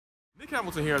Nick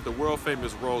Hamilton here at the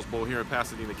world-famous Rose Bowl here in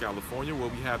Pasadena, California, where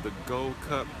we have the Gold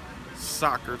Cup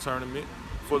soccer tournament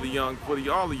for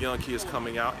all the young kids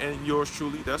coming out, and yours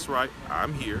truly, that's right,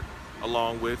 I'm here,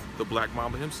 along with the Black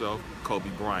Mamba himself, Kobe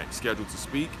Bryant, scheduled to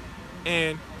speak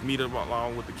and meet him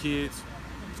along with the kids.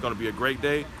 It's going to be a great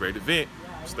day, great event.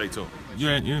 Stay tuned.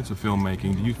 You're into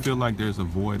filmmaking. Do you feel like there's a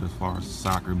void as far as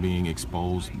soccer being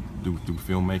exposed through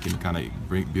filmmaking to kind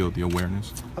of build the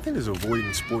awareness? I think there's a void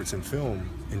in sports and film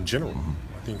in general.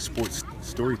 I think sports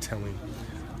storytelling,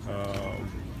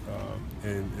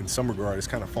 in some regard, is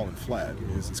kind of fallen flat. I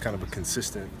mean, it's kind of a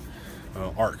consistent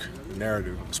arc,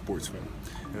 narrative of a sports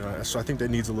film. So I think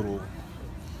that needs a little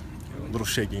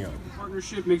shaking up.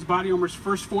 Partnership makes Body Armor's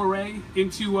first foray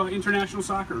into international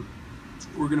soccer.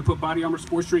 We're going to put Body Armor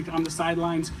Sports Drink on the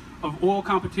sidelines of all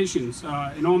competitions,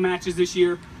 in all matches this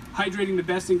year, hydrating the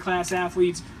best-in-class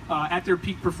athletes at their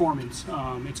peak performance.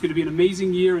 It's going to be an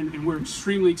amazing year, and we're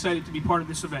extremely excited to be part of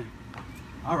this event.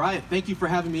 All right, thank you for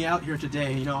having me out here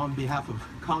today. You know, on behalf of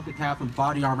CONCACAF and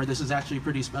Body Armor, this is actually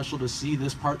pretty special to see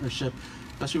this partnership,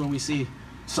 especially when we see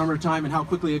summertime and how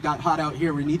quickly it got hot out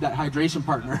here. We need that hydration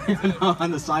partner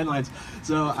on the sidelines.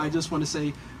 So I just want to say,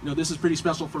 you know, this is pretty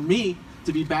special for me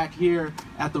to be back here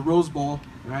at the Rose Bowl,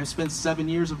 where I've spent 7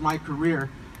 years of my career.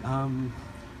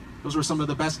 Those were some of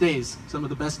the best days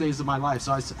of my life.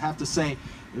 So I have to say,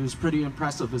 it was pretty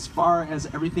impressive. As far as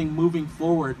everything moving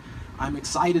forward, I'm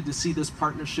excited to see this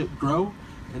partnership grow.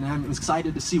 And I'm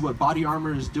excited to see what Body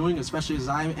Armor is doing, especially as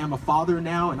I am a father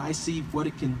now and I see what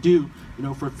it can do, you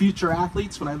know, for future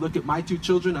athletes. When I look at my two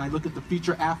children, I look at the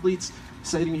future athletes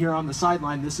sitting here on the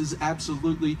sideline, this is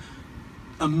absolutely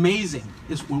amazing.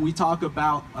 Is when we talk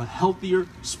about a healthier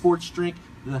sports drink,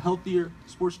 the healthier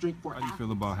sports drink for athletes. How do you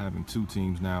feel about having two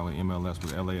teams now in MLS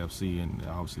with LAFC and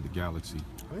obviously the Galaxy?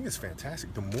 I think it's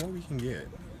fantastic. The more we can get,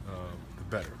 the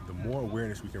better. The more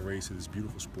awareness we can raise to this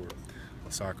beautiful sport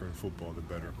of soccer and football, the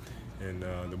better. And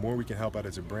the more we can help out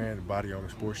as a brand, Body Armor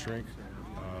Sports Drink,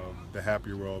 the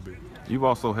happier we'll all be. You've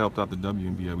also helped out the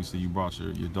WNBA. We see you brought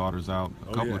your daughters out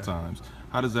a couple of times.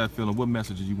 How does that feel, and what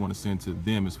messages you want to send to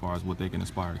them as far as what they can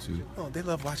aspire to? Oh, they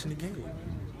love watching the game,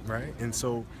 right? And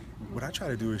so what I try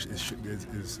to do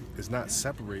is not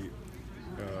separate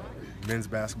men's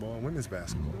basketball and women's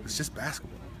basketball. It's just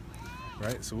basketball,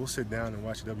 right? So we'll sit down and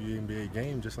watch a WNBA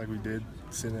game just like we did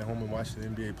sitting at home and watch the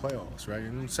NBA playoffs, right?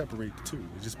 And we'll separate the two.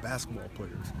 It's just basketball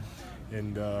players.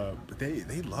 And but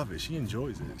they love it. She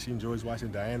enjoys it. She enjoys watching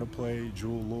Diana play,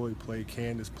 Jewel Lloyd play,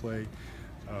 Candace play,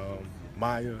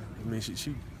 Maya. I mean,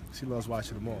 she loves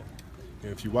watching them all.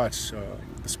 And if you watch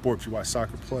the sport, if you watch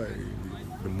soccer play,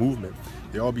 the movement,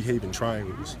 they all behave in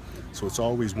triangles. So it's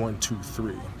always 1, 2,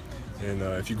 3. And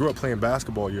if you grew up playing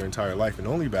basketball your entire life, and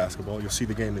only basketball, you'll see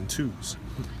the game in twos.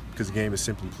 Because the game is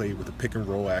simply played with a pick and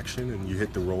roll action, and you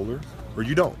hit the roller, or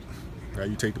you don't. Right?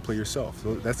 You take the play yourself.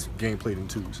 So that's game played in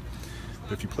twos.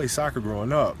 But if you play soccer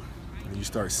growing up, and you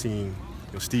start seeing,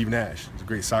 you know, Steve Nash is a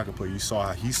great soccer player. You saw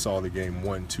how he saw the game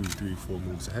 1, 2, 3, 4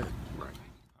 moves ahead. Right.